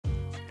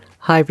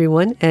Hi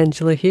everyone,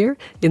 Angela here.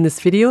 In this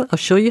video, I'll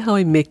show you how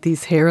I make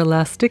these hair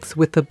elastics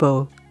with a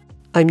bow.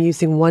 I'm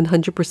using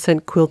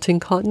 100%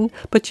 quilting cotton,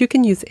 but you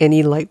can use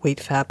any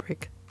lightweight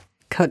fabric.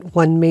 Cut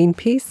one main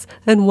piece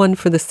and one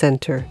for the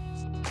center.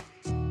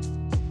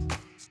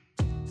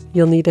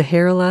 You'll need a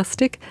hair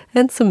elastic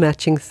and some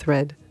matching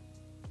thread.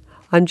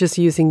 I'm just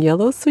using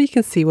yellow so you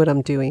can see what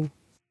I'm doing.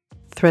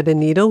 Thread a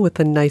needle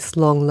with a nice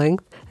long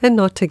length and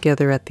knot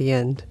together at the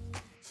end.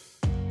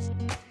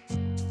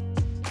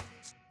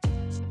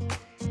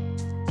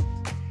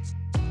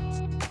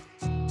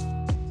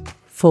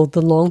 Fold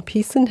the long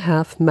piece in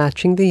half,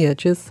 matching the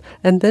edges,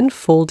 and then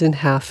fold in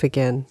half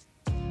again.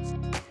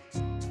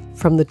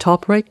 From the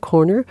top right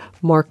corner,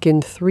 mark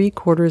in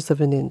 3/4 of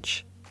an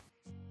inch.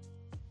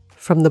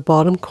 From the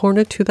bottom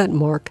corner to that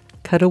mark,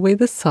 cut away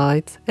the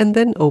sides and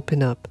then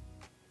open up.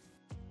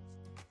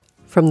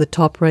 From the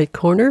top right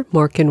corner,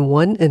 mark in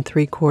 1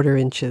 3/4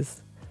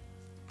 inches.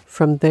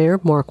 From there,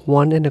 mark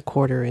 1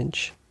 1/4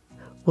 inch.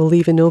 We'll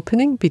leave an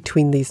opening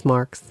between these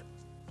marks.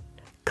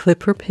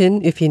 Clip or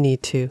pin if you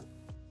need to.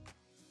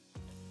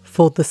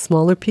 Fold the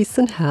smaller piece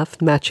in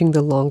half, matching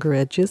the longer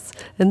edges,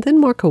 and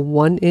then mark a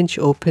 1-inch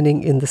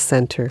opening in the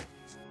center.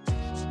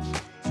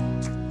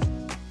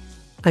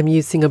 I'm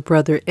using a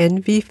Brother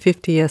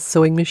NV50S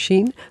sewing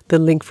machine. The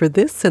link for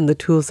this and the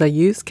tools I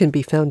use can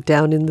be found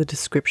down in the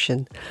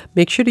description.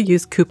 Make sure to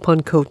use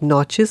coupon code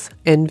NOTCHES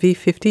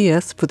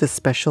NV50S for the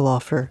special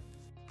offer.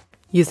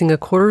 Using a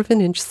 1/4 of an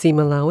inch seam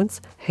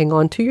allowance, hang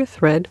on to your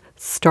thread,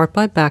 start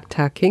by back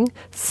tacking,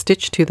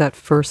 stitch to that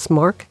first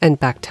mark, and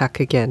back tack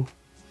again.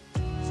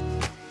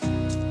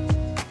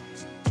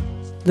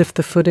 Lift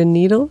the foot and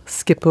needle,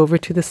 skip over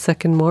to the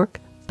second mark,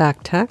 back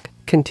tack,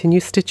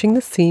 continue stitching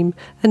the seam,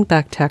 and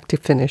back tack to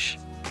finish.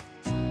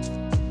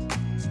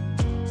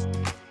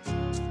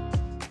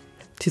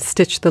 To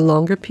stitch the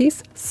longer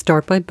piece,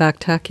 start by back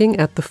tacking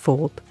at the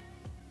fold.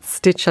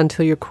 Stitch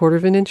until you're 1/4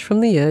 of an inch from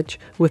the edge.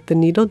 With the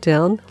needle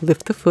down,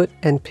 lift the foot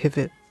and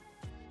pivot.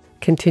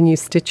 Continue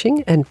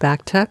stitching and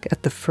back tack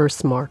at the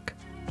first mark.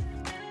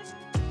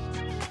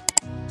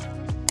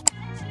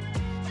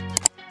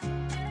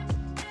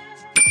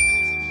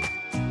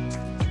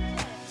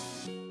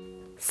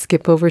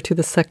 Skip over to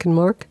the second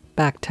mark,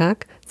 back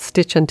tack,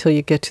 stitch until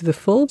you get to the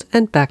fold,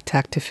 and back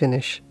tack to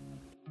finish.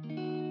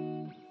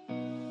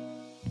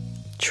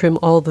 Trim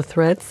all the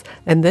threads,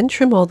 and then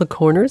trim all the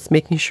corners,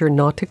 making sure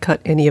not to cut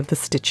any of the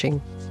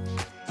stitching.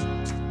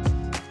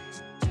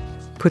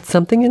 Put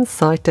something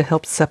inside to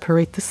help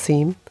separate the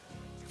seam.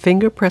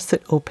 Finger press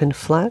it open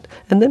flat,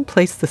 and then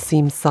place the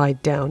seam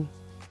side down.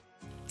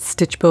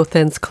 Stitch both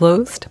ends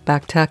closed,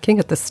 back tacking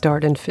at the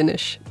start and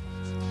finish.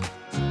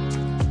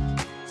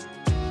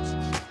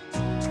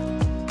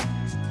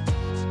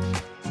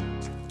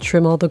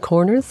 Trim all the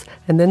corners,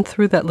 and then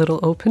through that little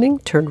opening,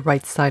 turn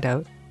right side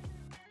out.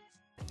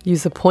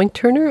 Use a point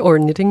turner or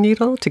knitting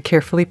needle to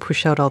carefully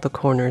push out all the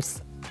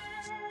corners.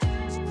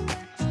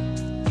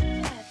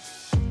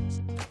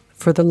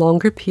 For the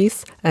longer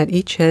piece, at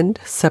each end,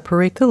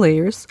 separate the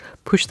layers,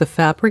 push the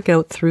fabric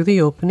out through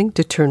the opening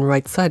to turn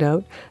right side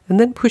out, and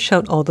then push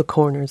out all the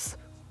corners.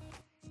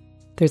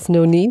 There's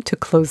no need to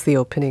close the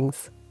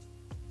openings.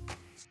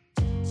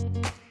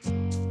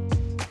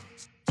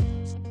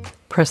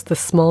 Press the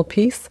small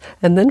piece,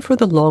 and then for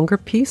the longer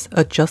piece,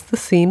 adjust the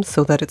seam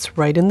so that it's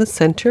right in the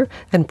center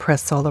and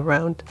press all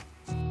around.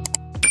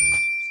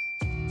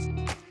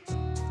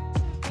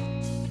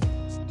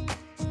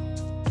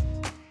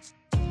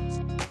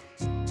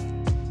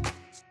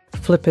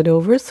 Flip it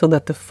over so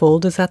that the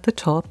fold is at the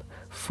top,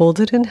 fold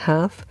it in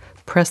half,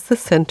 press the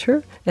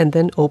center, and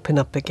then open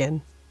up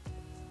again.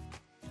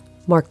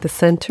 Mark the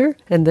center,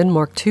 and then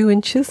mark 2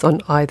 inches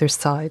on either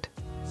side.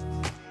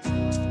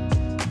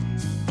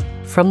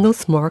 From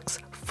those marks,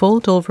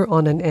 fold over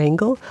on an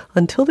angle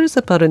until there's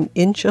about 1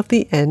 inch of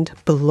the end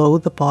below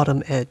the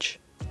bottom edge.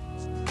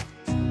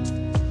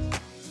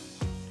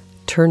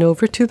 Turn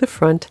over to the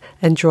front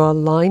and draw a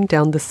line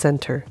down the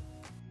center.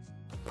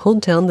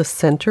 Pull down the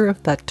center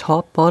of that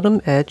top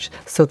bottom edge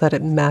so that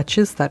it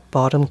matches that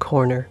bottom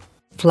corner.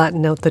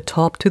 Flatten out the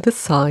top to the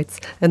sides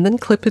and then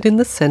clip it in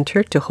the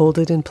center to hold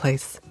it in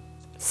place.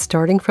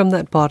 Starting from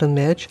that bottom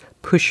edge,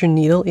 push your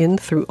needle in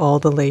through all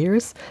the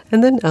layers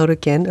and then out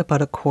again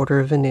about 1/4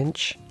 of an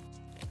inch.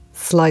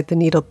 Slide the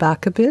needle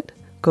back a bit,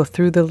 go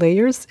through the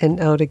layers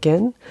and out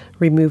again,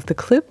 remove the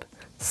clip,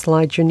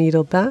 slide your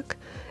needle back,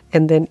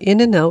 and then in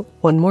and out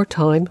one more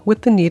time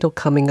with the needle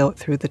coming out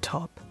through the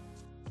top.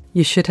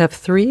 You should have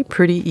 3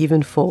 pretty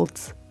even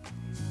folds.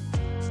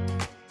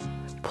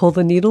 Pull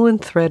the needle and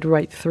thread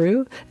right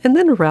through and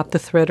then wrap the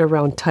thread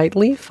around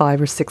tightly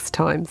 5 or 6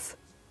 times.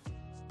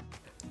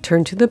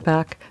 Turn to the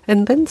back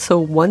and then sew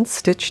 1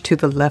 stitch to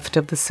the left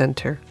of the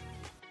center.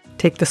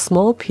 Take the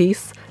small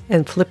piece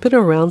and flip it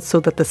around so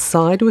that the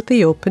side with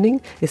the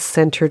opening is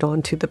centered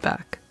onto the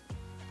back.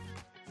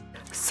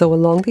 Sew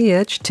along the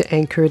edge to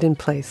anchor it in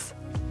place.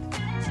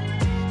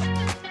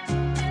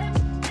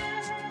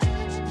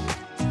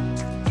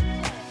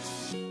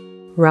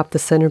 Wrap the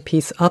center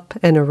piece up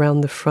and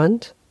around the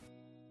front.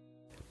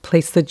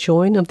 Place the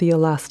join of the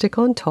elastic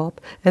on top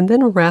and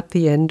then wrap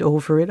the end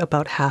over it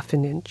about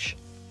 1/2 inch.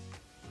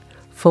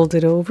 Fold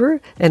it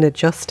over and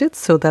adjust it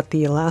so that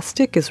the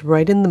elastic is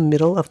right in the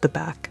middle of the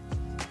back.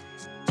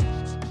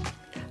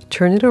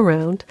 Turn it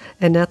around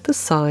and at the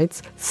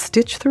sides,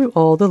 stitch through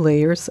all the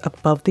layers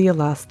above the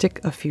elastic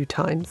a few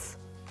times.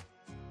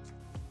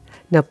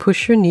 Now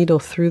push your needle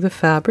through the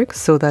fabric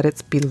so that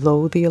it's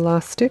below the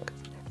elastic,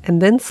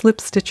 and then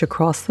slip stitch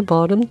across the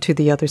bottom to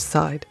the other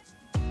side.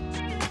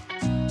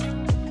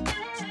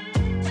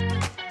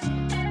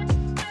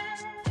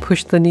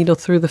 Push the needle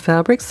through the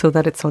fabric so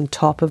that it's on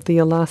top of the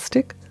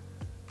elastic,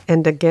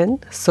 and again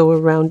sew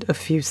around a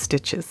few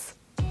stitches.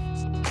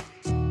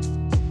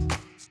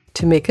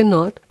 To make a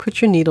knot,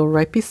 put your needle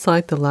right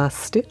beside the last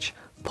stitch,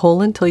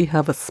 pull until you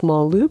have a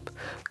small loop,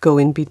 go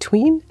in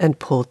between and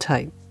pull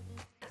tight.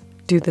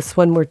 Do this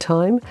one more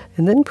time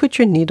and then put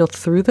your needle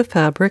through the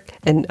fabric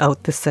and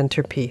out the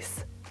center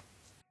piece.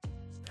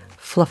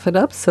 Fluff it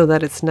up so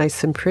that it's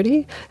nice and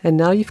pretty, and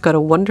now you've got a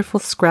wonderful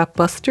scrap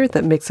buster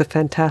that makes a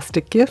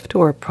fantastic gift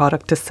or a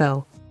product to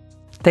sell.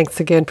 Thanks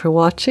again for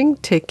watching,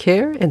 take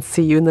care, and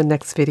see you in the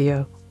next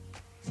video.